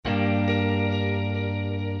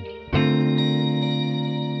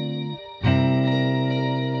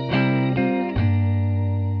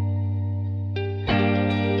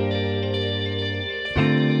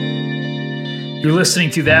You're listening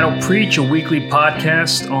to That'll Preach, a weekly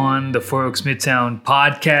podcast on the Four Oaks Midtown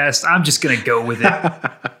podcast. I'm just going to go with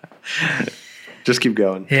it. Just keep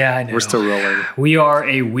going. Yeah, I know. We're still rolling. We are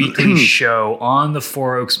a weekly show on the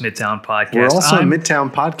Four Oaks Midtown podcast. We're also a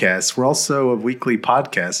Midtown podcast. We're also a weekly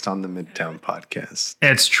podcast on the Midtown podcast.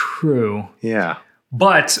 It's true. Yeah.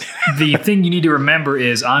 But the thing you need to remember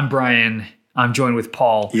is I'm Brian. I'm joined with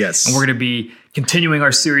Paul. Yes. And we're going to be continuing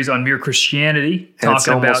our series on Mere Christianity,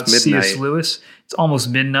 talking about C.S. Lewis. It's almost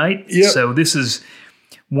midnight. Yep. So this is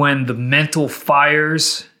when the mental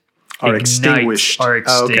fires are extinguished.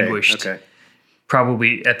 Okay.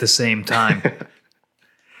 Probably at the same time.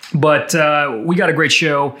 But we got a great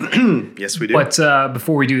show. Yes, we do. But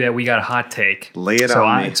before we do that, we got a hot take. Lay it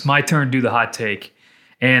on me. It's my turn to do the hot take.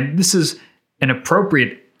 And this is an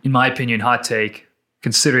appropriate, in my opinion, hot take,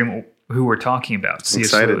 considering who we're talking about.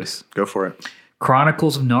 C.S. Lewis. Go for it.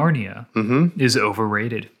 Chronicles of Narnia is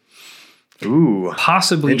overrated. Ooh.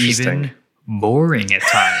 Possibly even boring at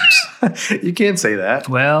times. You can't say that.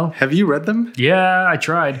 Well. Have you read them? Yeah, I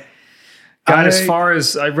tried. I got as far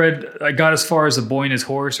as A Boy and His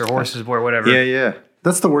Horse or Horse and His Boy or whatever. Yeah.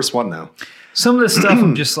 That's the worst one though. Some of the stuff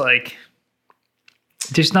I'm just like,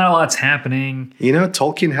 there's not a lot's happening. You know,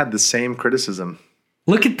 Tolkien had the same criticism.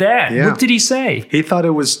 Look at that. Yeah. What did he say? He thought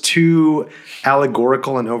it was too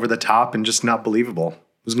allegorical and over the top and just not believable.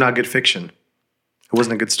 It was not good fiction. It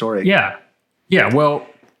wasn't a good story. Yeah. Yeah, well.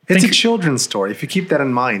 It's a children's story. If you keep that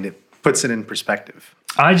in mind, it puts it in perspective.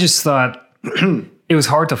 I just thought it was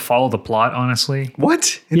hard to follow the plot, honestly.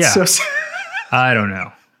 What? It's so sad. I don't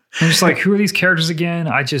know. I'm just like, who are these characters again?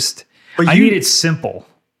 I need it simple.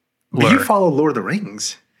 But you follow Lord of the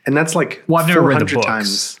Rings. And that's like I've never read the books.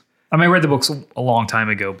 Times. I mean, I read the books a long time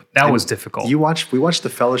ago, but that was difficult. We watched The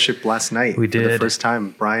Fellowship last night. We did. For the first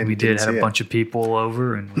time. Brian We did. Had a bunch of people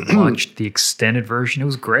over and we watched the extended version. It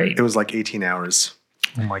was great. It was like 18 hours.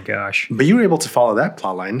 Oh my gosh. But you were able to follow that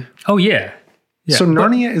plot line. Oh, yeah. So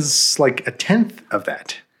Narnia is like a tenth of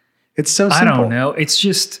that. It's so simple. I don't know. It's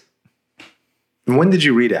just. When did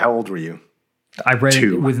you read it? How old were you? I read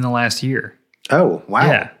it within the last year. Oh,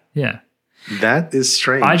 wow. Yeah. That is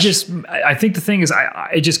strange. I think the thing is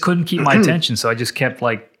I just couldn't keep my attention. So I just kept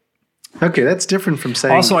like. Okay, that's different from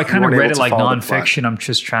saying. Also, I kind of read it like nonfiction. I'm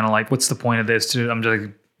just trying to like, what's the point of this? I'm just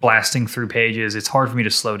like blasting through pages. It's hard for me to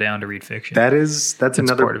slow down to read fiction. That's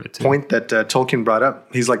another part of it too. Point that Tolkien brought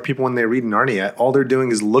up. He's like, people when they read Narnia, all they're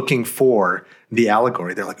doing is looking for the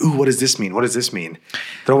allegory. They're like, ooh, what does this mean? What does this mean?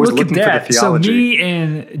 They're always looking for the theology. So me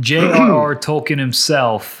and J.R.R. Tolkien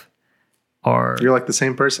himself are. You're like the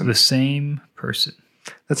same person. The same person.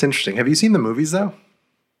 That's interesting. Have you seen the movies though?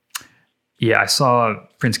 Yeah, I saw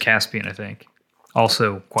Prince Caspian, I think.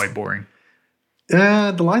 Also quite boring.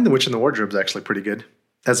 The Lion, the Witch, and the Wardrobe is actually pretty good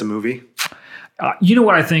as a movie. You know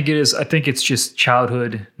what I think it is? I think it's just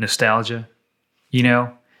childhood nostalgia, you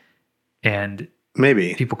know? And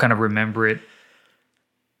maybe people kind of remember it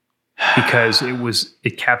because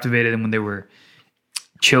it captivated them when they were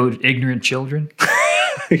ignorant children.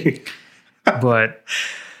 But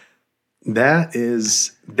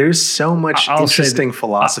there's so much interesting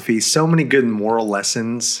philosophy, so many good moral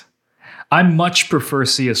lessons. I much prefer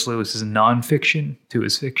C.S. Lewis's nonfiction to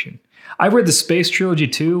his fiction. I read the Space Trilogy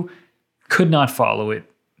too, could not follow it.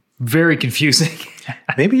 Very confusing.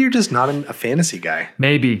 Maybe you're just not a fantasy guy.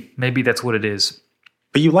 Maybe that's what it is.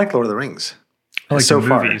 But you like Lord of the Rings. I like the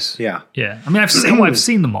movies. Yeah. I mean, I've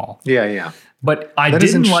seen them all. Yeah. But I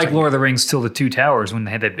didn't like Lord of the Rings till the Two Towers when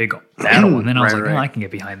they had that big battle, and then I was like, I can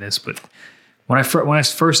get behind this. But when I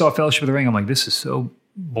first saw Fellowship of the Ring, I'm like, this is so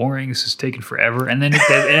boring. This is taking forever. And then it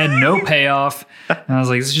had no payoff. And I was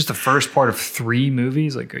like, this is just the first part of 3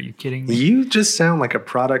 movies. Like, are you kidding me? You just sound like a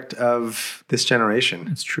product of this generation.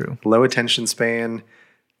 It's true. Low attention span,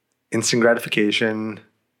 instant gratification,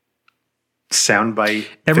 soundbite,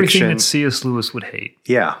 everything fiction. That C.S. Lewis would hate.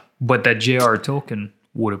 Yeah. But that J.R.R. Tolkien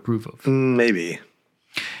would approve of. Maybe.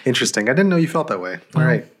 Interesting. I didn't know you felt that way. All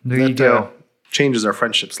right. There you go. Changes our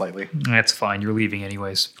friendship slightly. That's fine. You're leaving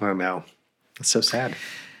anyways. Oh, no. That's so sad.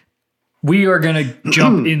 We are going to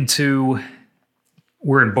jump into...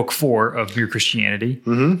 We're in book 4 of Mere Christianity.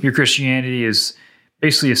 Mere Christianity is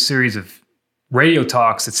basically a series of radio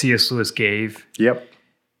talks that C.S. Lewis gave. Yep.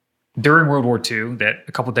 During World War II that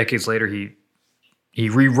a couple decades later he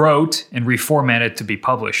rewrote and reformatted to be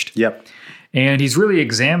published. Yep. And he's really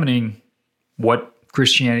examining what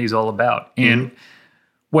Christianity is all about. And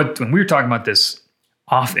when we were talking about this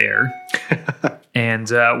off air, and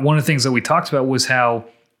one of the things that we talked about was how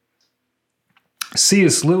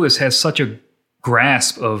C.S. Lewis has such a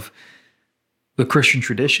grasp of the Christian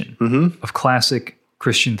tradition, of classic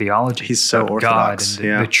Christian theology. He's so orthodox. God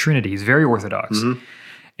and the Trinity. He's very orthodox.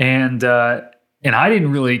 And I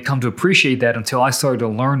didn't really come to appreciate that until I started to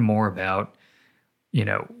learn more about,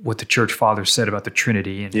 what the church fathers said about the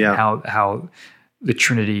Trinity and how the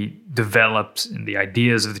Trinity developed and the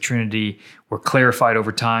ideas of the Trinity were clarified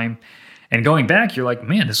over time. And going back, you're like,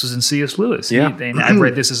 man, this was in C.S. Lewis. And I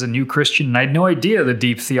read this as a new Christian, and I had no idea the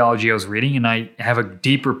deep theology I was reading, and I have a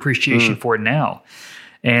deeper appreciation for it now.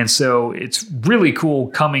 And so it's really cool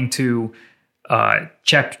coming to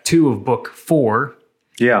chapter 2 of book 4,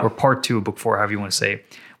 or part 2 of book 4, however you want to say,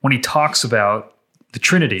 when he talks about the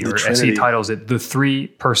Trinity, as he titles it, the three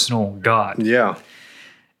personal God. Yeah.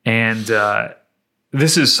 And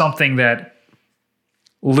this is something that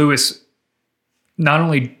Lewis not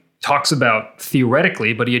only talks about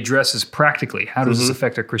theoretically, but he addresses practically. How does this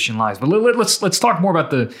affect our Christian lives? But let's talk more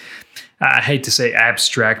about the, I hate to say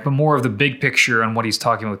abstract, but more of the big picture on what he's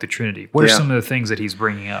talking about with the Trinity. What are some of the things that he's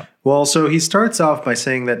bringing up? Well, so he starts off by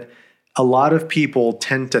saying that a lot of people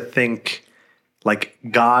tend to think like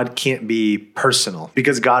God can't be personal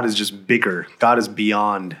because God is just bigger. God is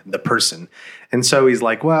beyond the person. And so he's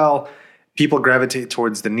like, well, people gravitate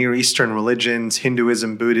towards the Near Eastern religions,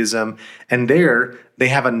 Hinduism, Buddhism, and there they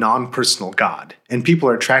have a non-personal God. And people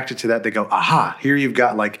are attracted to that. They go, aha, here you've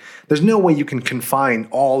got there's no way you can confine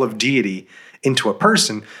all of deity into a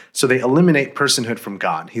person. So they eliminate personhood from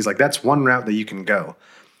God. He's like, that's one route that you can go.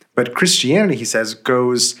 But Christianity, he says,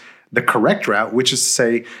 goes the correct route, which is to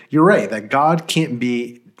say, you're right, that God can't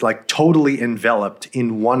be totally enveloped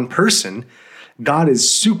in one person. God is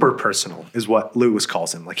super personal, is what Lewis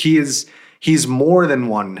calls him. He's more than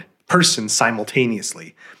one person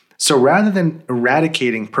simultaneously. So rather than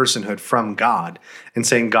eradicating personhood from God and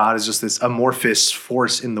saying God is just this amorphous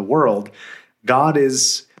force in the world, God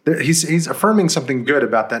is, he's affirming something good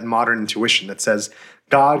about that modern intuition that says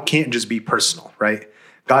God can't just be personal, right?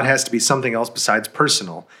 God has to be something else besides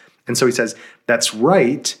personal. And so he says, that's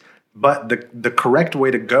right, but the correct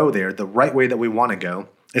way to go there, the right way that we want to go,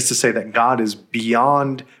 is to say that God is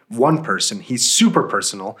beyond one person. He's super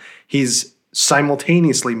personal. He's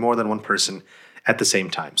simultaneously more than one person at the same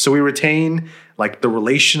time. So we retain the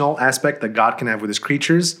relational aspect that God can have with his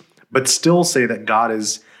creatures, but still say that God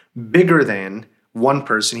is bigger than one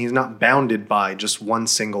person. He's not bounded by just one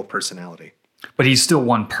single personality. But he's still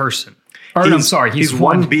one person. Or, I'm sorry, he's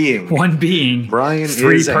one being. One being. Brian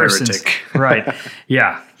three is a persons. heretic. Right.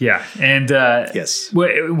 Yeah. And yes.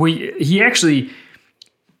 He actually,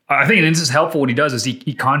 I think this is helpful. What he does is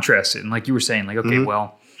he contrasts it. And like you were saying, we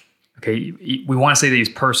want to say that he's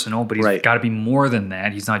personal, but he's got to be more than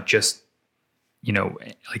that. He's not just,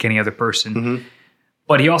 like any other person.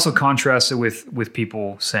 But he also contrasts it with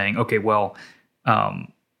people saying,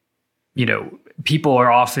 people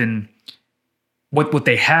are often, what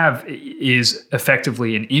they have is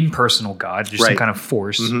effectively an impersonal God, just some kind of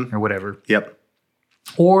force or whatever. Yep.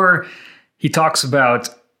 Or he talks about,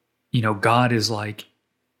 God is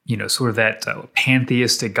sort of that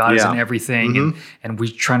pantheistic God is in everything, and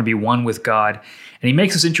we're trying to be one with God. And he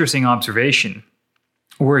makes this interesting observation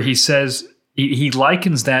where he says, he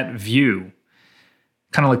likens that view,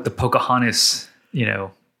 kind of like the Pocahontas,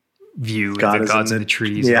 view, God the gods in the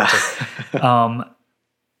trees. Yeah.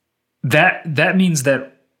 That means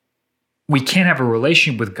that we can't have a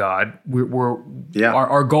relationship with God.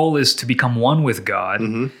 Our goal is to become one with God.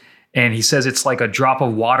 And he says it's like a drop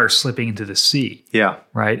of water slipping into the sea. Yeah.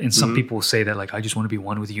 Right? And some people will say that I just want to be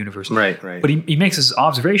one with the universe. Right. But he makes this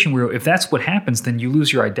observation where if that's what happens, then you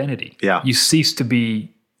lose your identity. Yeah. You cease to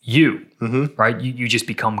be you. Right? You just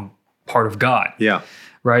become part of God. Yeah.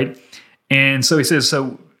 Right? And so he says,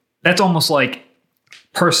 so that's almost like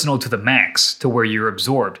personal to the max, to where you're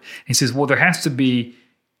absorbed. He says, well, there has to be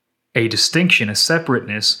a distinction, a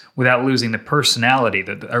separateness, without losing the personality.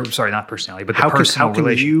 Not personality, but the personal relation.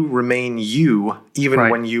 How can you remain you even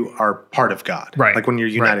when you are part of God? Right. Like when you're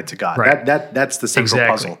united to God. Right. That's the central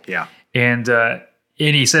puzzle. Yeah. And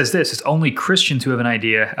he says this: it's only Christians who have an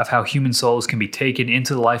idea of how human souls can be taken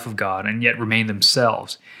into the life of God and yet remain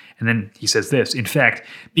themselves. And then he says this: in fact,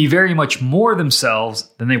 be very much more themselves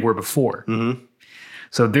than they were before.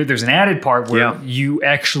 So there's an added part where you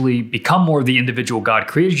actually become more of the individual God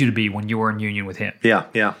created you to be when you are in union with him.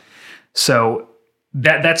 Yeah. So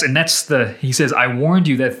that's he says, I warned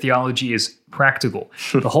you that theology is practical.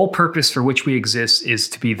 The whole purpose for which we exist is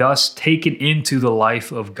to be thus taken into the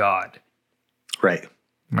life of God. Right.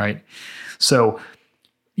 So,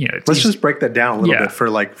 let's just break that down a little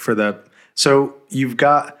bit so you've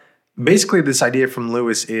got basically this idea from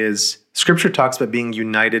Lewis is Scripture talks about being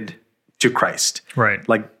united to Christ. Right.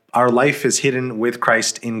 Like our life is hidden with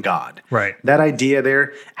Christ in God. Right. That idea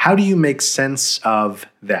there, how do you make sense of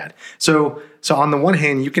that? So on the one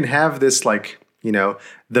hand, you can have this like,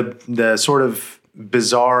 the sort of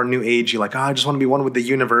bizarre new age, you're like, I just want to be one with the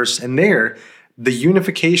universe. And there, the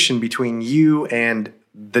unification between you and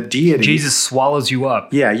the deity. Jesus swallows you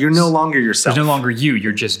up. Yeah, you're no longer yourself. There's no longer you,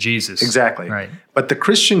 you're just Jesus. Exactly. Right. But the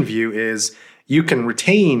Christian view is you can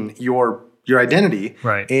retain your identity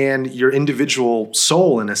right. and your individual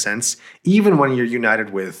soul in a sense, even when you're united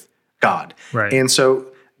with God. Right. And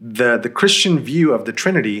so the Christian view of the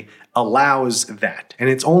Trinity allows that. And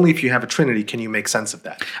it's only if you have a Trinity can you make sense of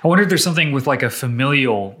that. I wonder if there's something with like a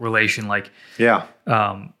familial relation, like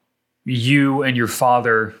you and your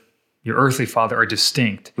father, your earthly father, are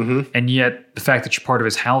distinct. Mm-hmm. And yet the fact that you're part of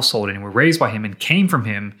his household and were raised by him and came from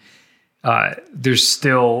him, there's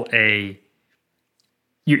still but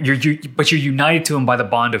you're united to him by the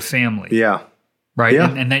bond of family. Yeah. Right? Yeah.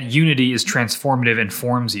 And that unity is transformative and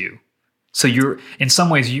forms you. So you're, in some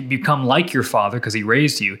ways, you become like your father because he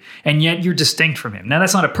raised you, and yet you're distinct from him. Now,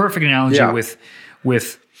 that's not a perfect analogy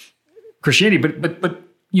with Christianity, but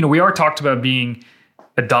we are talked about being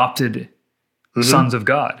adopted sons of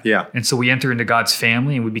God. Yeah. And so we enter into God's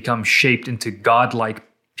family and we become shaped into God-like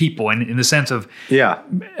people, and in the sense of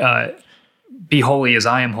be holy as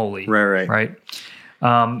I am holy. Right.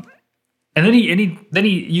 And then he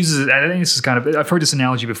uses, I think this is kind of, I've heard this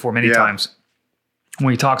analogy before many times,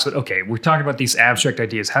 when he talks about, okay, we're talking about these abstract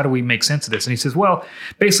ideas. How do we make sense of this? And he says, well,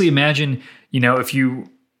 basically imagine, if you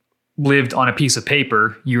lived on a piece of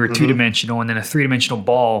paper, you were two-dimensional, and then a three-dimensional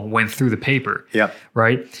ball went through the paper. Yeah.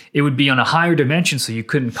 Right? It would be on a higher dimension, so you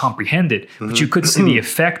couldn't comprehend it, but you could see the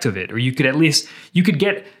effect of it, or you could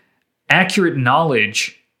get accurate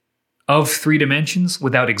knowledge of three dimensions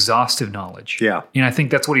without exhaustive knowledge. Yeah. And I think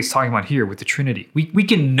that's what he's talking about here with the Trinity. We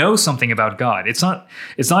can know something about God. It's not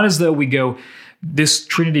as though we go, this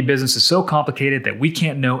Trinity business is so complicated that we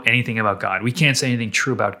can't know anything about God. We can't say anything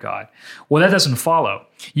true about God. Well, that doesn't follow.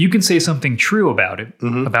 You can say something true about it,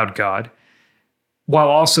 about God, while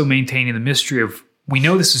also maintaining the mystery of, we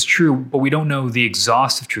know this is true, but we don't know the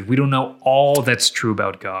exhaustive truth. We don't know all that's true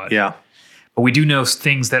about God. Yeah. But we do know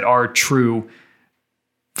things that are true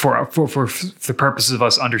for the purposes of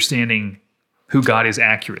us understanding who God is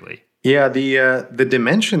accurately. Yeah, the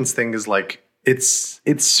dimensions thing is like, it's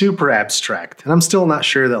super abstract, and I'm still not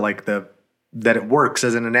sure that that it works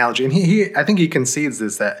as an analogy. And he I think he concedes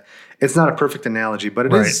this, that it's not a perfect analogy, but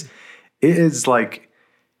it is like,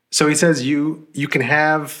 so he says you can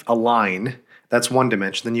have a line that's one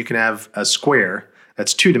dimension, then you can have a square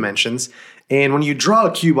that's two dimensions, and when you draw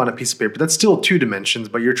a cube on a piece of paper, that's still two dimensions,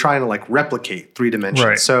 but you're trying to like replicate three dimensions.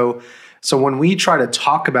 Right. So when we try to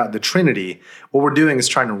talk about the Trinity, what we're doing is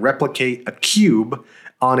trying to replicate a cube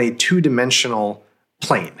on a two-dimensional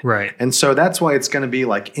plane. Right. And so that's why it's going to be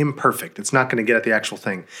like imperfect. It's not going to get at the actual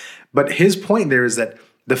thing. But his point there is that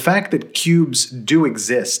the fact that cubes do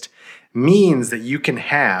exist means that you can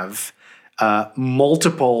have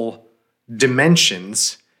multiple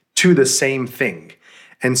dimensions to the same thing.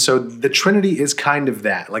 And so the Trinity is kind of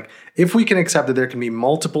that. Like, if we can accept that there can be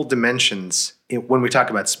multiple dimensions when we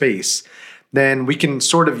talk about space, then we can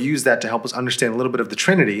sort of use that to help us understand a little bit of the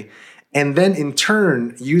Trinity, and then in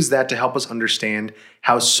turn use that to help us understand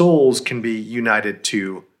how souls can be united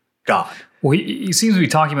to God. Well, he seems to be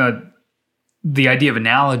talking about the idea of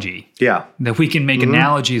analogy. Yeah. That we can make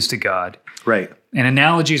analogies to God. Right. And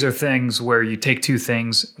analogies are things where you take two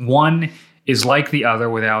things. One is like the other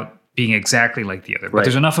without being exactly like the other. But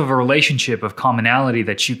there's enough of a relationship of commonality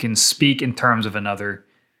that you can speak in terms of another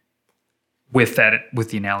with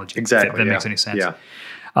the analogy. Exactly. If that makes any sense. Yeah.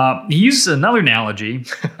 He uses another analogy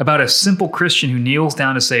about a simple Christian who kneels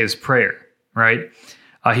down to say his prayer, right?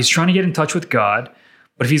 He's trying to get in touch with God,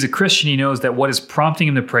 but if he's a Christian, he knows that what is prompting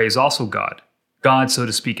him to pray is also God, so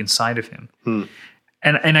to speak, inside of him.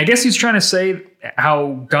 And I guess he's trying to say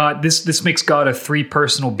how God, this makes God a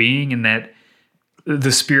three-personal being, and that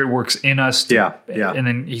the Spirit works in us. And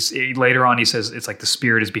then later on he says it's like the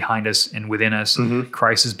Spirit is behind us and within us.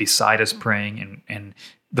 Christ is beside us praying, and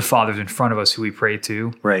the Father's in front of us who we pray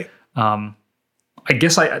to. Right. I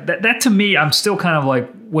guess that to me, I'm still kind of like,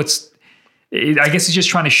 I guess he's just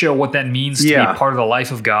trying to show what that means to be part of the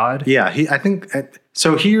life of God. Yeah. I think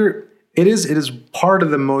so. Here it is part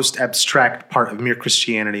of the most abstract part of mere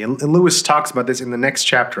Christianity, and Lewis talks about this in the next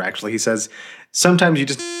chapter. Actually, he says sometimes you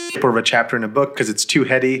just skip over a chapter in a book because it's too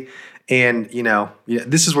heady. And,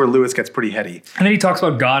 this is where Lewis gets pretty heady. And then he talks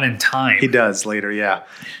about God and time. He does later,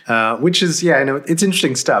 which is, I know, it's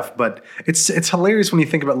interesting stuff. But it's hilarious when you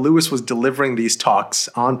think about Lewis was delivering these talks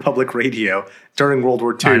on public radio during World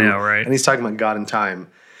War II. I know, right? And he's talking about God and time.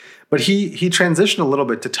 But he transitioned a little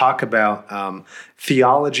bit to talk about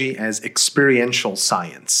theology as experiential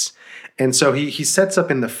science. And so he sets up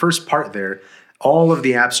in the first part there all of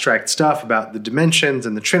the abstract stuff about the dimensions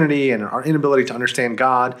and the Trinity and our inability to understand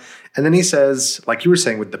God. And then he says, like you were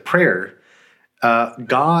saying with the prayer,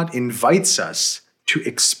 God invites us to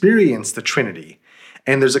experience the Trinity.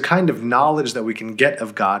 And there's a kind of knowledge that we can get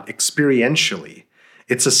of God experientially.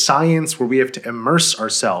 It's a science where we have to immerse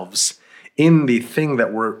ourselves in the thing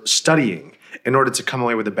that we're studying in order to come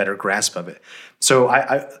away with a better grasp of it. So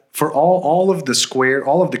I for all of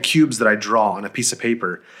the cubes that I draw on a piece of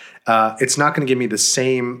paper, it's not going to give me the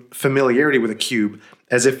same familiarity with a cube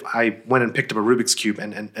as if I went and picked up a Rubik's Cube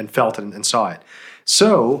and felt it and saw it.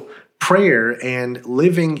 So prayer and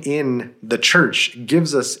living in the church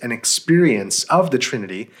gives us an experience of the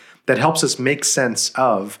Trinity that helps us make sense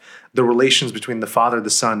of the relations between the Father, the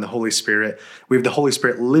Son, the Holy Spirit. We have the Holy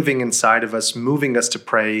Spirit living inside of us, moving us to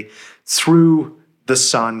pray through the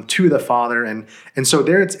Son to the Father. And so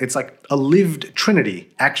there it's like a lived Trinity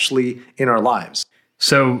actually in our lives.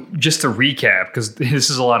 So just to recap, because this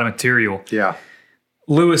is a lot of material. Yeah.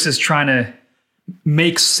 Lewis is trying to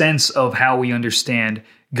make sense of how we understand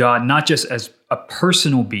God, not just as a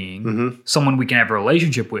personal being, someone we can have a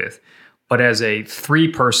relationship with, but as a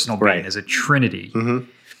three-personal being, as a Trinity.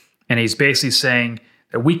 And he's basically saying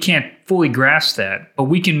that we can't fully grasp that, but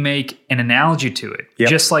we can make an analogy to it. Yep.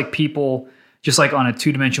 Just like on a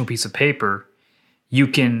two-dimensional piece of paper, you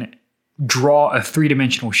can draw a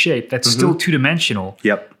three-dimensional shape that's still two-dimensional,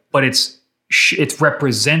 but it's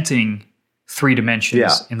representing three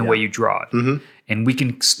dimensions in the way you draw it. And we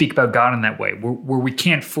can speak about God in that way, where we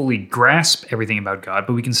can't fully grasp everything about God,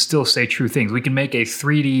 but we can still say true things. We can make a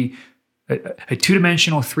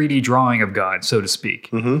two-dimensional 3D drawing of God, so to speak.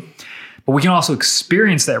 But we can also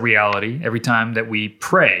experience that reality every time that we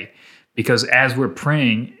pray, because as we're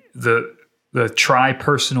praying, the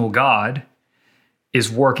tri-personal God is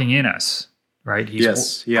working in us, right?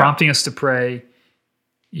 He's prompting us to pray.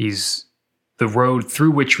 He's the road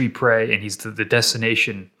through which we pray, and he's the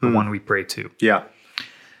destination, the one we pray to. Yeah.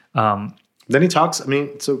 Then he talks,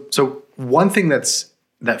 so one thing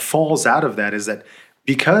that falls out of that is that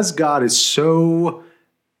because God is so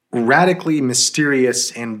radically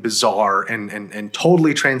mysterious and bizarre and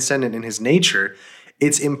totally transcendent in his nature,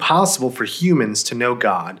 it's impossible for humans to know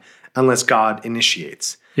God unless God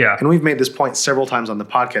initiates. Yeah. And we've made this point several times on the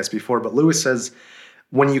podcast before, but Lewis says,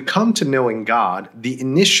 when you come to knowing God, the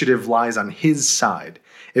initiative lies on his side.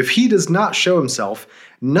 If he does not show himself,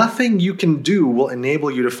 nothing you can do will enable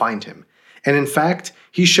you to find him. And in fact,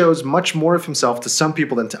 he shows much more of himself to some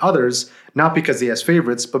people than to others, not because he has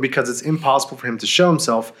favorites, but because it's impossible for him to show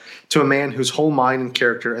himself to a man whose whole mind and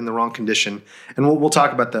character are in the wrong condition. And we'll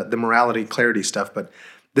talk about the morality, clarity stuff, but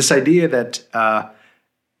this idea that...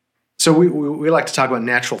 So we like to talk about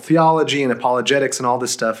natural theology and apologetics and all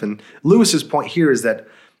this stuff. And Lewis's point here is that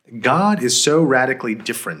God is so radically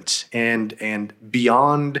different and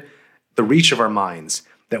beyond the reach of our minds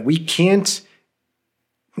that we can't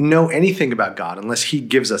know anything about God unless he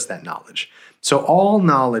gives us that knowledge. So all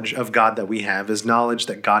knowledge of God that we have is knowledge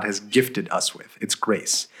that God has gifted us with. It's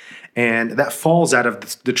grace. And that falls out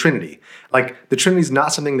of the Trinity. Like, the Trinity is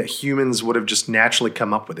not something that humans would have just naturally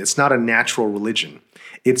come up with. It's not a natural religion.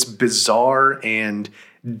 It's bizarre and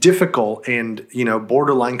difficult and,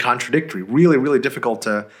 borderline contradictory. Really, really difficult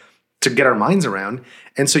to get our minds around.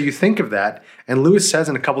 And so you think of that, and Lewis says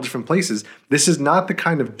in a couple different places, this is not the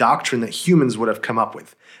kind of doctrine that humans would have come up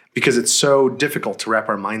with because it's so difficult to wrap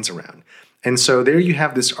our minds around. And so there you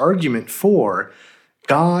have this argument for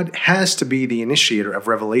God has to be the initiator of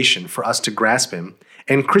revelation for us to grasp him.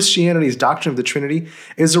 And Christianity's doctrine of the Trinity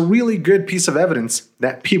is a really good piece of evidence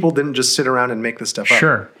that people didn't just sit around and make this stuff up.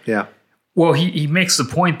 Sure. Yeah. Well, he makes the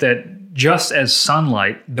point that just as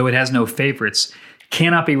sunlight, though it has no favorites,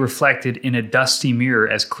 cannot be reflected in a dusty mirror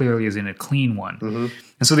as clearly as in a clean one.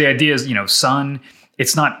 And so the idea is, sun,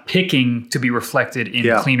 it's not picking to be reflected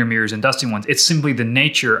in cleaner mirrors and dusty ones. It's simply the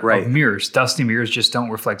nature of mirrors. Dusty mirrors just don't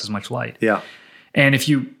reflect as much light. Yeah. And if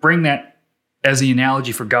you bring that as the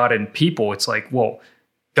analogy for God and people, it's like, well,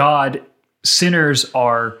 sinners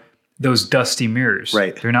are those dusty mirrors.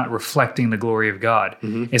 Right. They're not reflecting the glory of God.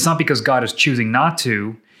 It's not because God is choosing not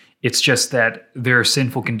to. It's just that their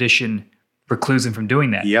sinful condition precludes them from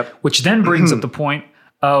doing that. Yep. Which then brings up the point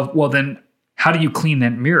of, well, then how do you clean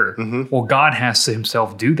that mirror? Well, God has to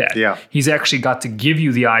himself do that. Yeah. He's actually got to give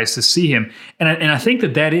you the eyes to see him. And I think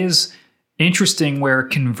that is interesting, where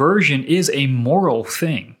conversion is a moral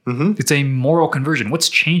thing. It's a moral conversion. What's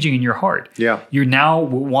changing in your heart? Yeah. You're now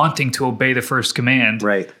wanting to obey the first command,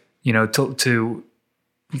 right? To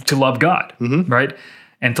love God, right?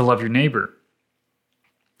 and to love your neighbor.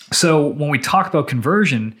 So when we talk about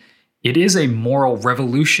conversion, it is a moral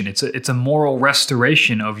revolution. It's a moral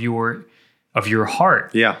restoration of your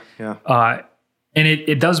heart. Yeah. And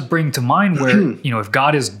it does bring to mind where, if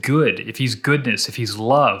God is good, if he's goodness, if he's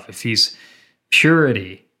love, if he's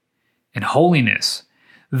purity and holiness,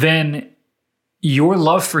 then your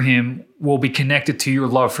love for him will be connected to your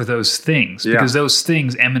love for those things because those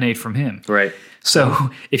things emanate from him. Right. So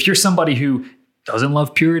if you're somebody who doesn't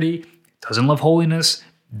love purity, doesn't love holiness,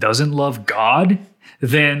 doesn't love God,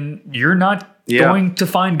 then you're not going to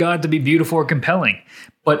find God to be beautiful or compelling.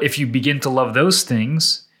 But if you begin to love those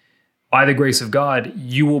things, by the grace of God,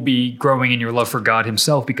 you will be growing in your love for God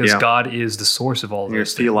himself because God is the source of all of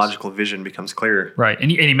those things. Your theological vision becomes clearer. Right.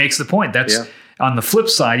 And he makes the point. That's on the flip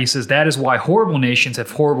side, he says that is why horrible nations have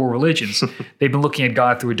horrible religions. They've been looking at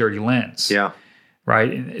God through a dirty lens. Yeah.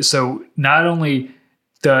 Right. So not only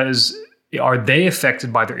are they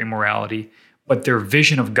affected by their immorality, but their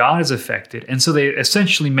vision of God is affected. And so they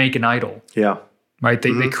essentially make an idol. Yeah. Right.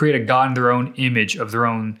 They create a God in their own image of their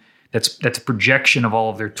own. That's a projection of all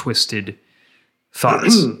of their twisted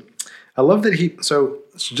thoughts. I love that so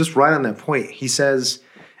just right on that point, he says,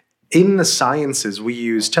 in the sciences, we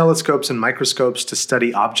use telescopes and microscopes to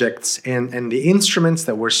study objects, and the instruments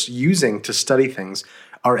that we're using to study things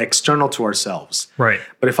are external to ourselves. Right.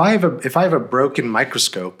 But if I have a broken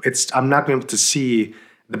microscope, I'm not going to be able to see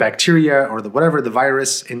the bacteria or the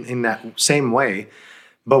virus in that same way.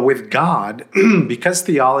 But with God, because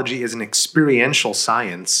theology is an experiential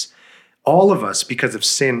science, all of us, because of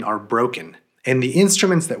sin, are broken. And the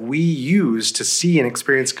instruments that we use to see and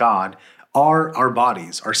experience God are our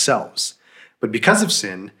bodies, ourselves. But because of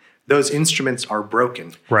sin, those instruments are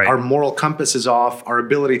broken. Right. Our moral compass is off. Our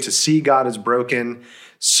ability to see God is broken.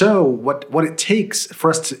 So what it takes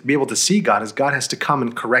for us to be able to see God is God has to come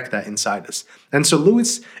and correct that inside us. And so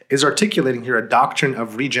Lewis is articulating here a doctrine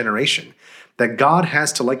of regeneration, that God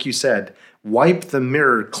has to, like you said, wipe the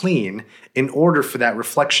mirror clean in order for that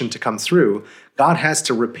reflection to come through. God has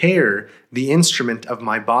to repair the instrument of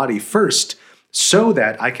my body first so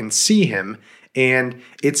that I can see him. And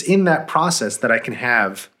it's in that process that I can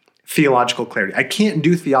have theological clarity. I can't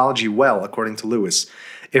do theology well, according to Lewis,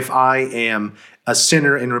 if I am a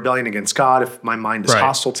sinner in rebellion against God, if my mind is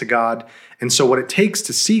hostile to God. And so what it takes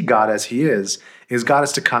to see God as he is God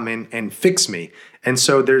has to come in and fix me. And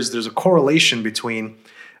so there's a correlation between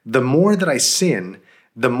the more that I sin,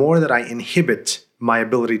 the more that I inhibit my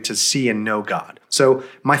ability to see and know God. So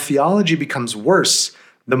my theology becomes worse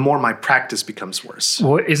the more my practice becomes worse.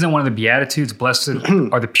 Well, isn't it one of the Beatitudes? Blessed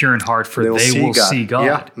are the pure in heart, for they will see God.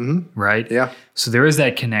 Yeah. Mm-hmm. Right? Yeah. So there is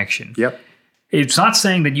that connection. Yep. It's not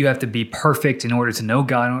saying that you have to be perfect in order to know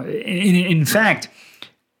God. In fact,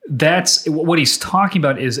 that's what he's talking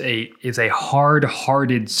about is a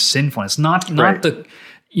hard-hearted sinfulness, not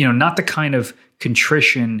the kind of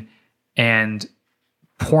contrition and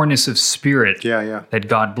poorness of spirit that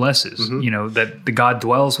God blesses. Mm-hmm. That the God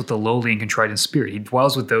dwells with the lowly and contrite in spirit. He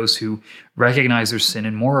dwells with those who recognize their sin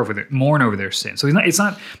and mourn over their sin. So it's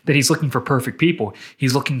not that he's looking for perfect people.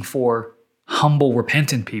 He's looking for humble,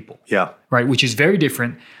 repentant people. Yeah. Right. Which is very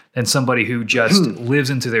different than somebody who just lives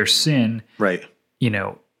into their sin. Right.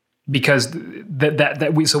 Because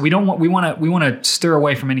we want to stir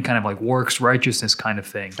away from any kind of like works righteousness kind of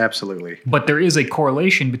thing. Absolutely. But there is a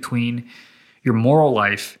correlation between your moral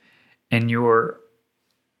life and your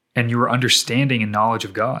understanding and knowledge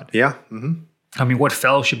of God. Yeah. Mm-hmm. I mean, what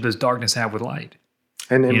fellowship does darkness have with light?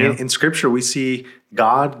 And in Scripture, we see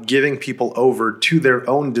God giving people over to their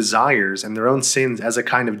own desires and their own sins as a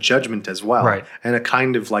kind of judgment as well. Right. And a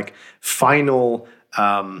kind of like final,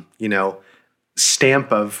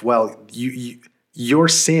 stamp of, well, your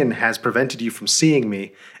sin has prevented you from seeing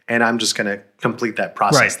me, and I'm just going to complete that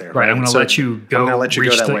process there. Right. I'm going to let you go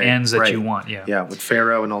reach the ends that you want. Yeah. Yeah. With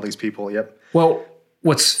Pharaoh and all these people. Yep. Well,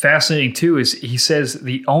 what's fascinating too is he says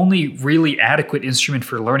the only really adequate instrument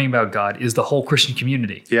for learning about God is the whole Christian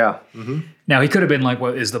community. Yeah. Mm-hmm. Now he could have been like,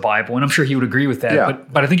 "Well, is the Bible?" And I'm sure he would agree with that. Yeah.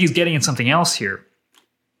 But I think he's getting in something else here,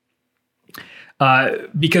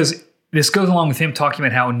 because this goes along with him talking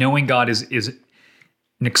about how knowing God is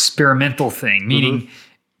an experimental thing, meaning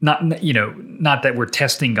not that we're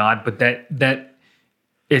testing God, but that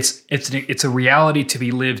it's a reality to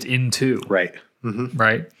be lived into. Right. Mm-hmm.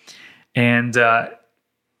 Right. And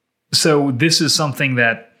so this is something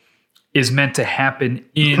that is meant to happen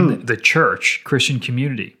in the church, Christian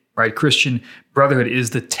community, right? Christian brotherhood is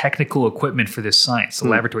the technical equipment for this science, the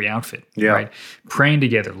laboratory outfit, right? Praying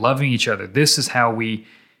together, loving each other. This is how we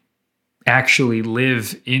actually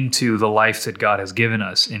live into the life that God has given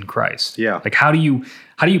us in Christ. Yeah. Like how do you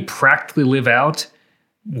practically live out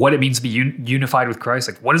what it means to be unified with Christ.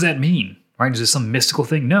 Like, what does that mean? Right? Is this some mystical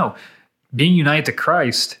thing? No. Being united to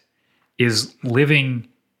Christ is living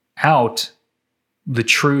out the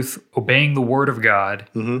truth, obeying the word of God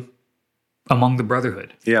among the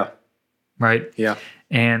brotherhood. Yeah. Right? Yeah.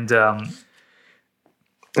 And I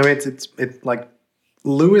mean, it's like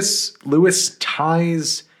Lewis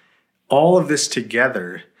ties all of this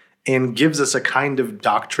together and gives us a kind of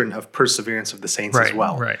doctrine of perseverance of the saints as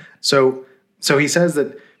well. Right. So he says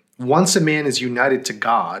that once a man is united to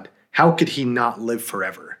God, how could he not live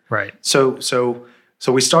forever? Right. So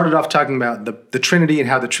we started off talking about the Trinity and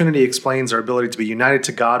how the Trinity explains our ability to be united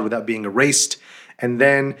to God without being erased. And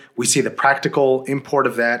then we see the practical import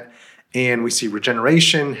of that. And we see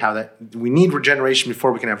regeneration, how that we need regeneration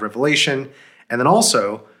before we can have revelation. And then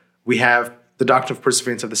also we have the doctrine of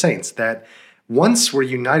perseverance of the saints, that once we're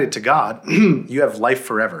united to God, you have life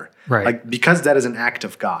forever. Right. Like, because that is an act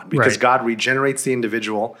of God, because right. God regenerates the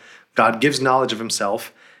individual, God gives knowledge of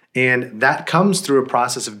himself, and that comes through a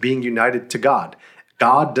process of being united to God.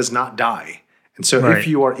 God does not die. And so right. if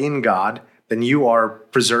you are in God, then you are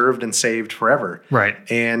preserved and saved forever. Right.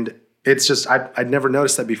 And it's just, I'd never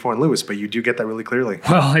noticed that before in Lewis, but you do get that really clearly.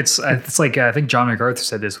 Well, it's like, I think John MacArthur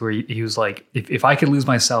said this, where he was like, if I could lose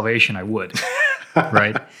my salvation, I would.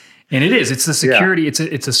 Right. And it is, it's the security. Yeah.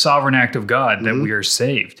 It's a sovereign act of God that we are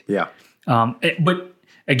saved. Yeah. But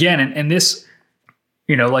again, and this,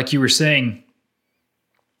 like you were saying,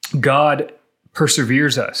 God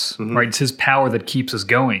perseveres us, right? It's his power that keeps us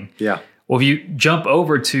going. Yeah. Well, if you jump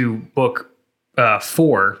over to book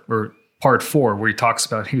 4 or part 4, where he talks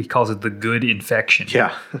about, he calls it the good infection.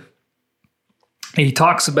 Yeah. He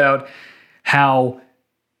talks about how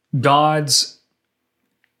God's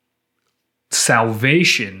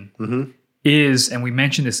salvation is, and we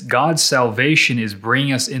mentioned this, God's salvation is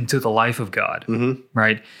bringing us into the life of God,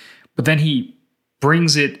 right? But then he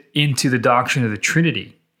brings it into the doctrine of the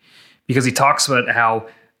Trinity, because he talks about how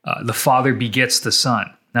the Father begets the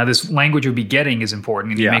Son. Now, this language of begetting is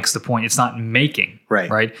important, and he makes the point, it's not making,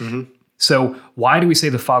 right? So why do we say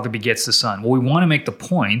the Father begets the Son? Well, we want to make the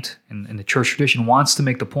point, and the church tradition wants to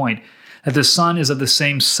make the point, that the Son is of the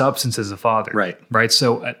same substance as the Father. Right?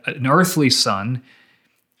 So an earthly son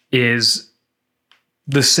is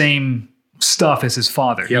the same stuff as his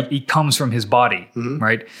Father. He comes from his body,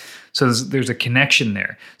 right? So there's a connection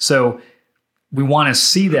there. So we want to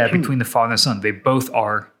see that between the Father and the Son. They both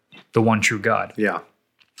are the one true God. Yeah.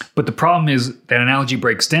 But the problem is that analogy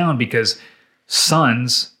breaks down because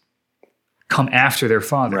sons come after their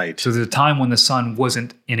father. Right. So there's a time when the Son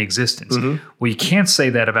wasn't in existence. Well, you can't say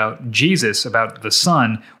that about Jesus, about the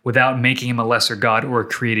Son, without making him a lesser God or a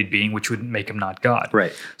created being, which would make him not God.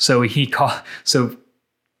 Right. So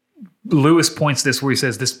Lewis points this where he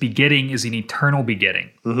says this begetting is an eternal begetting,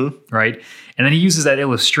 right? And then he uses that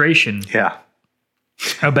illustration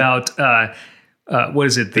about what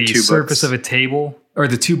is it? The surface of a table, or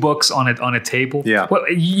the 2 books on a table. Yeah. Well,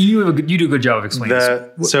 you do a good job of explaining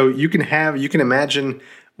this. So you can imagine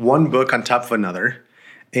one book on top of another,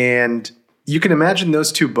 and you can imagine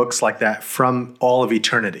those 2 books like that from all of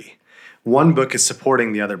eternity. One book is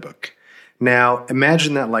supporting the other book. Now,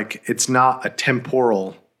 imagine that like it's not a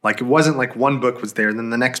temporal, like it wasn't like one book was there and then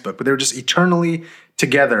the next book, but they were just eternally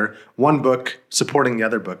together, one book supporting the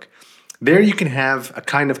other book. There you can have a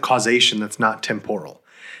kind of causation that's not temporal.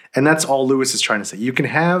 And that's all Lewis is trying to say. You can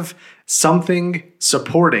have something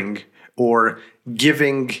supporting or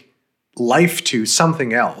giving life to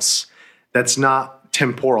something else that's not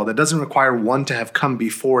temporal, that doesn't require one to have come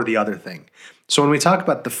before the other thing. So when we talk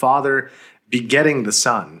about the Father begetting the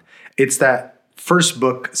Son, it's that first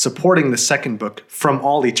book supporting the second book from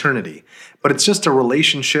all eternity. But it's just a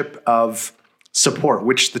relationship of support,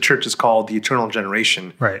 which the church has called the eternal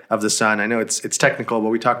generation of the Son. I know it's technical, but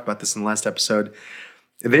we talked about this in the last episode.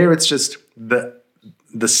 There, it's just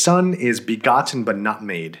the Son is begotten but not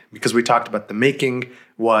made, because we talked about the making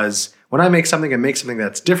was when I make something, I make something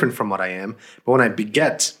that's different from what I am. But when I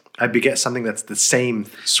beget something that's the same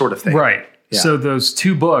sort of thing. Right. Yeah. So those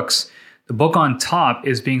 2 books, the book on top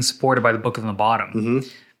is being supported by the book on the bottom,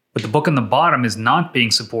 but the book on the bottom is not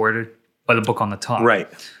being supported by the book on the top. Right.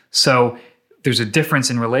 So there's a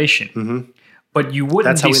difference in relation. But you wouldn't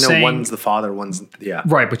That's how be we know saying, one's the Father, one's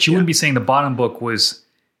right. But you wouldn't be saying the bottom book was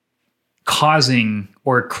causing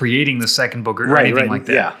or creating the second book or anything like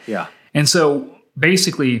that. Yeah. And so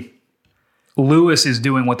basically, Lewis is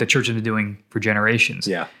doing what the church has been doing for generations.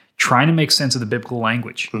 Yeah. Trying to make sense of the biblical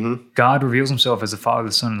language. God reveals himself as the Father,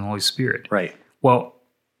 the Son, and the Holy Spirit. Right. Well,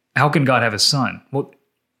 how can God have a son? Well,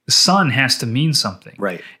 the son has to mean something.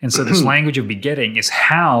 Right. And so this language of begetting is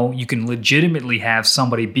how you can legitimately have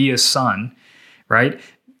somebody be a son, right?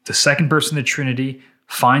 The second person of the Trinity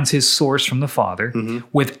finds his source from the Father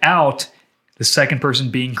without the second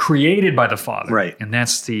person being created by the Father. Right. And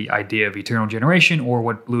that's the idea of eternal generation, or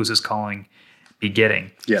what Lewis is calling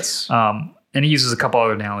begetting. Yes. And he uses a couple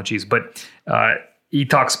other analogies, but he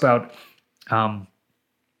talks about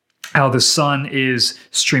how the Son is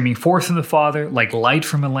streaming forth from the Father like light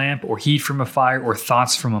from a lamp, or heat from a fire, or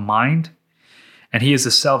thoughts from a mind. And he is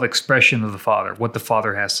the self-expression of the Father, what the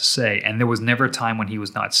Father has to say. And there was never a time when he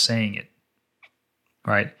was not saying it.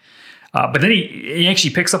 Right? But then he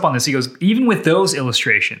actually picks up on this. He goes, even with those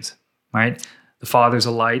illustrations, right? The Father's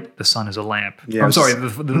a light, the Son is a lamp. Yes. I'm sorry,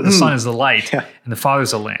 the Son is the light, Yeah. and the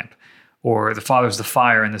Father's a lamp. Or the Father's the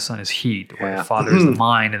fire, and the Son is heat. Or the Father is the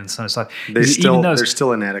mind, and the Son is light. they're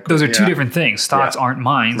still inadequate. Those are two different things. Thoughts aren't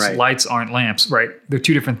minds. Right. Lights aren't lamps, right? They're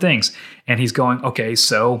two different things. And he's going, okay,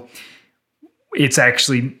 so it's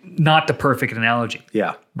actually not the perfect analogy.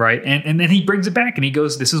 Yeah. Right. And then he brings it back and he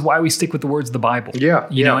goes, this is why we stick with the words of the Bible. Yeah.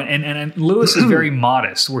 You know, and Lewis is very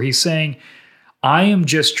modest, where he's saying, I am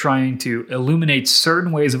just trying to illuminate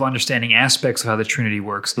certain ways of understanding aspects of how the Trinity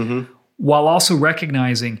works, while also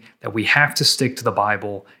recognizing that we have to stick to the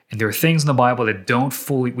Bible. And there are things in the Bible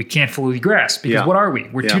that we can't fully grasp. Because what are we?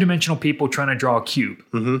 We're two-dimensional people trying to draw a cube.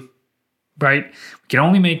 Right? We can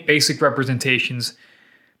only make basic representations,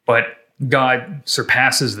 but God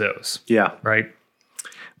surpasses those. Yeah. Right?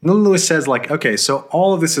 And then Lewis says, like, okay, so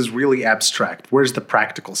all of this is really abstract. Where's the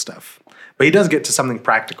practical stuff? But he does get to something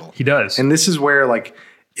practical. He does. And this is where, like,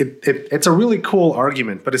 it's a really cool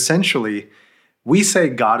argument. But essentially, we say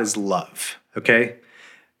God is love, okay?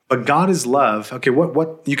 But God is love. Okay,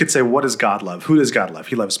 what you could say, what does God love? Who does God love?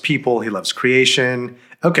 He loves people. He loves creation.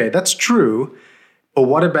 Okay, that's true. But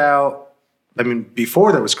what about,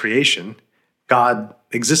 before there was creation, God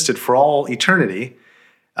existed for all eternity.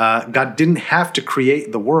 God didn't have to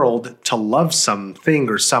create the world to love something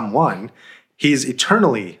or someone. He is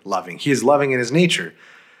eternally loving. He is loving in his nature.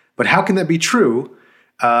 But how can that be true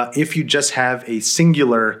if you just have a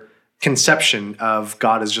singular conception of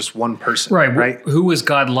God as just one person? Right. Who was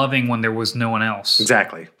God loving when there was no one else?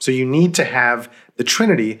 Exactly. So you need to have the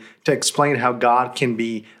Trinity to explain how God can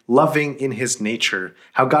be loving in his nature,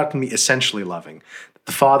 how God can be essentially loving.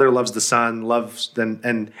 The Father loves the Son,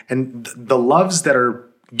 and the loves that are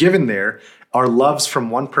given there are loves from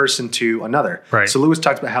one person to another. Right. So Lewis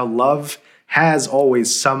talks about how love has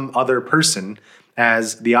always some other person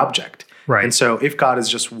as the object. Right. And so if God is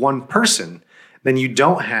just one person, then you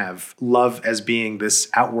don't have love as being this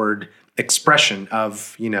outward expression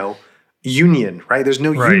of, union, right? There's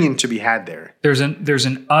no union to be had there. There's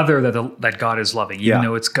an other that God is loving, even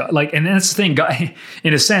though it's God. Like, and that's the thing. God,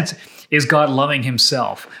 in a sense, is God loving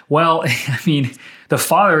himself? Well, the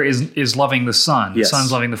Father is loving the Son. The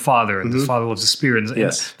Son's loving the Father, and the Father loves the Spirit.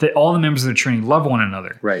 And all the members of the Trinity love one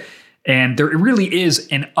another. Right. And there really is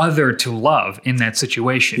an other to love in that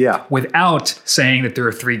situation. Yeah. Without saying that there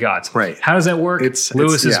are three gods. Right. How does that work?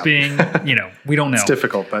 Lewis is being, we don't know. It's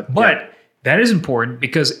difficult, but that is important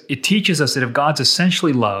because it teaches us that if God's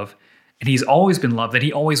essentially love, and he's always been love, that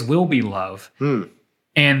he always will be love.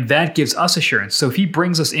 And that gives us assurance. So if he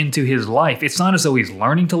brings us into his life, it's not as though he's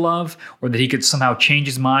learning to love or that he could somehow change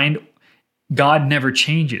his mind. God never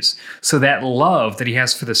changes. So that love that he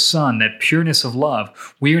has for the Son, that pureness of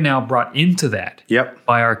love, we are now brought into that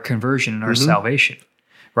by our conversion and our salvation,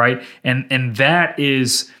 right? And that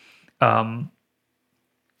is that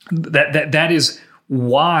is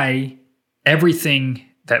why everything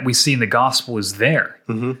that we see in the gospel is there.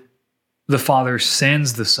 The Father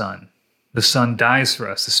sends the Son. The Son dies for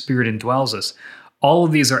us. The Spirit indwells us. All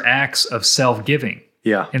of these are acts of self-giving.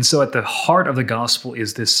 Yeah. And so at the heart of the gospel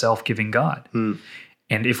is this self-giving God.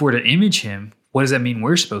 And if we're to image him, what does that mean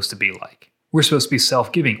we're supposed to be like? We're supposed to be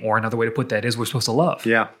self-giving, or another way to put that is we're supposed to love.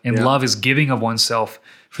 Yeah. And love is giving of oneself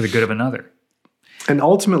for the good of another. And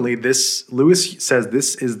ultimately, Lewis says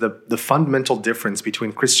this is the fundamental difference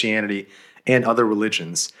between Christianity and other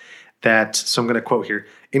religions. So I'm going to quote here,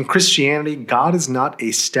 in Christianity, God is not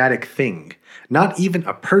a static thing, not even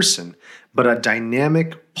a person, but a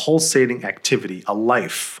dynamic, pulsating activity, a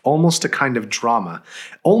life, almost a kind of drama.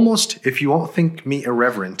 Almost, if you won't think me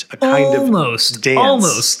irreverent, a kind of dance.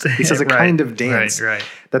 Almost. He says a kind of dance. Right.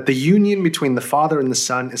 That the union between the Father and the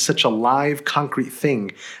Son is such a live, concrete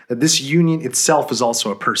thing that this union itself is also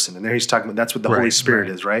a person. And there he's talking about that's what the Holy Spirit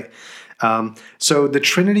is, right? So the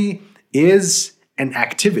Trinity is an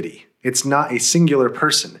activity. It's not a singular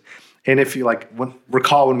person. And if you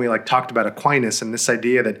recall when we talked about Aquinas and this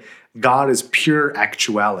idea that God is pure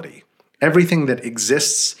actuality. Everything that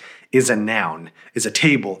exists is a noun, is a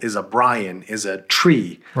table, is a Brian, is a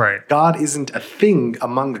tree. Right. God isn't a thing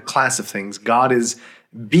among a class of things. God is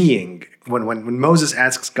being. When Moses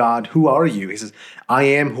asks God, who are you? He says, I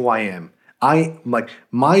am who I am.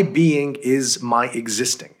 My being is my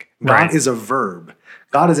existing. God Right. is a verb.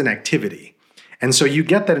 God is an activity. And so you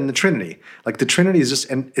get that in the Trinity. Like the Trinity is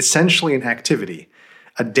just essentially an activity,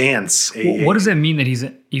 a dance. What does that mean that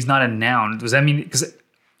he's not a noun? Does that mean, because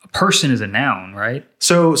a person is a noun, right?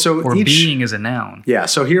 So Or each being is a noun. Yeah,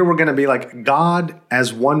 so here we're going to be like, God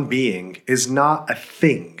as one being is not a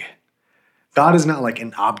thing. God is not like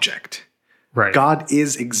an object. Right. God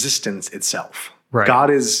is existence itself. Right. God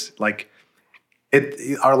is like,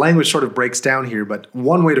 our language sort of breaks down here, but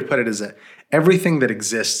one way to put it is that everything that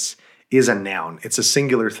exists is a noun. It's a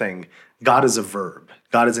singular thing. God is a verb.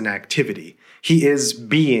 God is an activity. He is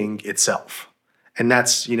being itself. And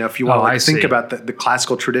that's, if you want to think about the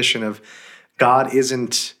classical tradition of God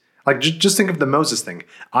isn't, like, just think of the Moses thing.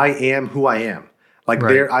 I am who I am. Like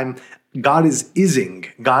Right. God is ising.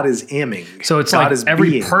 God is amming. So it's God like is every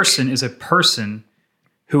being, person is a person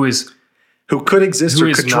who could exist or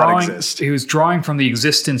is could drawing, not exist. who is drawing from the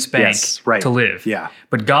existence bank Yes, right. to live. Yeah.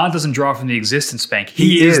 But God doesn't draw from the existence bank.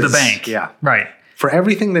 He is the bank. Yeah. Right. For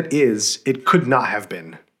everything that is, it could not have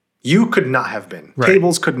been. You could not have been. Right.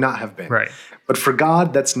 Tables could not have been. Right. But for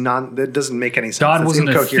God, that doesn't make any sense. God That's wasn't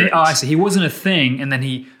a thing. incoherent. Oh, I see. He wasn't a thing, and then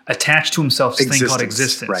he attached to himself this thing called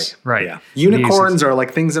Existence. existence. Right. Right. Yeah. Unicorns are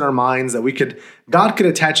like things in our minds that God could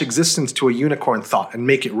attach existence to a unicorn thought and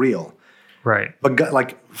make it real. Right. But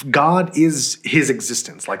God is his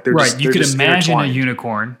existence. Like they're just, Right. You they're could just imagine a intertwined.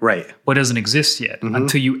 unicorn, Right. but doesn't exist yet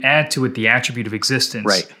until you add to it the attribute of existence.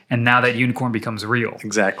 Right. And now that unicorn becomes real.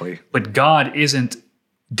 Exactly. But God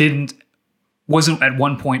wasn't at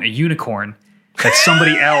one point a unicorn that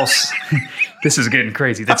somebody else, this is getting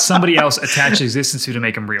crazy, that somebody else attached existence to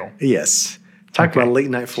make him real. Yes. Talk about late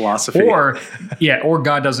night philosophy. Or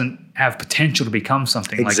God doesn't have potential to become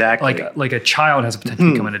something. Exactly. Like a child has potential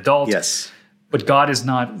to become an adult. Yes. But God is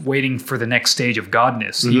not waiting for the next stage of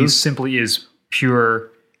godness. He simply is pure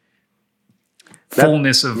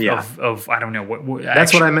fullness of I don't know what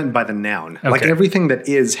That's what I meant by the noun. Like Okay. everything that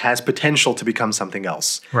is has potential to become something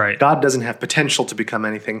else. Right. God doesn't have potential to become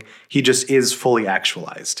anything. He just is fully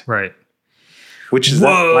actualized. Right. Which is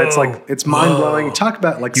it's mind blowing. Talk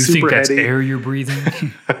about like You super think that's heady. air you're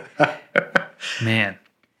breathing? Man.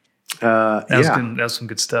 That was some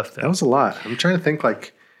good stuff though. That was a lot. I'm trying to think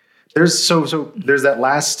like there's that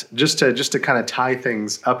last just to kind of tie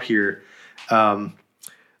things up here.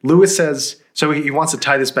 Lewis says, so he wants to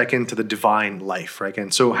tie this back into the divine life, right?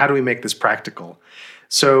 And so how do we make this practical?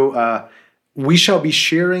 So we shall be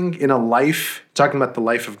sharing in a life, talking about the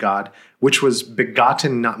life of God, which was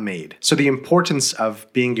begotten, not made. So the importance of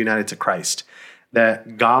being united to Christ,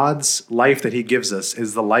 that God's life that he gives us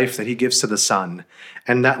is the life that he gives to the Son,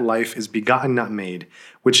 and that life is begotten, not made,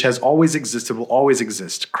 which has always existed, will always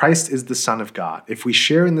exist. Christ is the Son of God. If we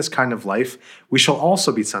share in this kind of life, we shall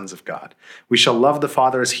also be sons of God. We shall love the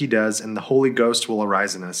Father as he does, and the Holy Ghost will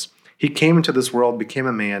arise in us. He came into this world, became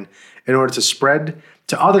a man, in order to spread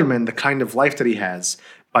to other men the kind of life that he has.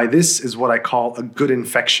 By this is what I call a good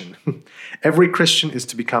infection. Every Christian is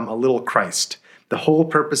to become a little Christ. The whole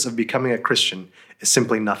purpose of becoming a Christian is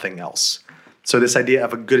simply nothing else. So this idea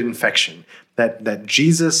of a good infection, that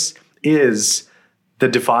Jesus is the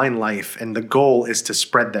divine life, and the goal is to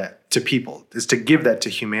spread that to people, is to give that to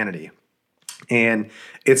humanity. And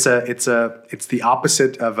it's the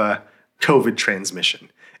opposite of a COVID transmission.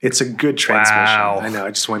 It's a good transmission. Wow. I know, I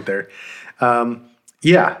just went there.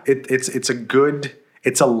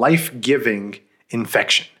 It's a life-giving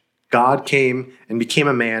infection. God came and became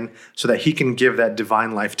a man so that he can give that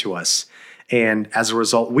divine life to us. And as a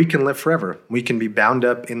result, we can live forever. We can be bound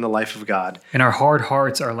up in the life of God. And our hard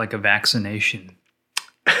hearts are like a vaccination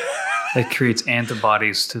that creates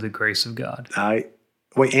antibodies to the grace of God.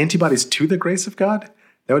 Wait, antibodies to the grace of God?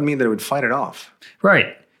 That would mean that it would fight it off.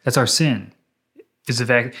 Right. That's our sin.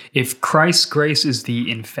 If Christ's grace is the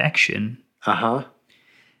infection,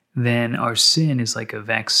 then our sin is like a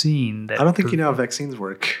vaccine. I don't think you know how vaccines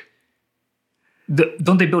work.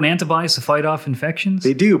 Don't they build antibodies to fight off infections?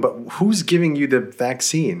 They do, but who's giving you the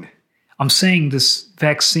vaccine? I'm saying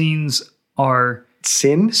vaccines are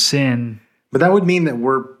sin. But that would mean that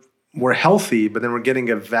we're healthy, but then we're getting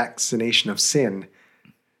a vaccination of sin.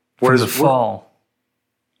 Whereas the fall.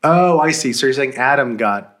 Oh, I see. So you're saying Adam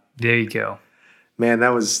got. There you go. Man,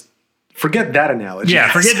 forget that analogy.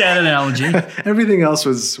 Yeah, forget that analogy. Everything else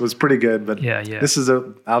was pretty good, but yeah. This is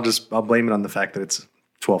I'll blame it on the fact that it's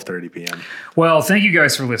 12:30 p.m. Well, thank you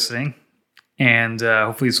guys for listening. And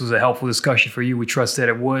hopefully this was a helpful discussion for you. We trust that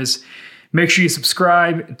it was. Make sure you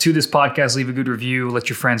subscribe to this podcast, leave a good review, let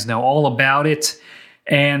your friends know all about it,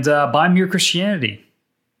 and buy Mere Christianity.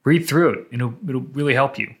 Read through it. It'll really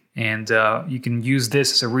help you. And you can use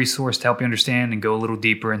this as a resource to help you understand and go a little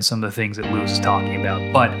deeper in some of the things that Lewis is talking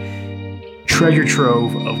about. But treasure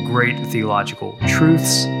trove of great theological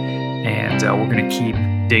truths, and we're going to keep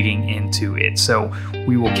digging into it. So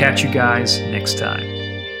we will catch you guys next time.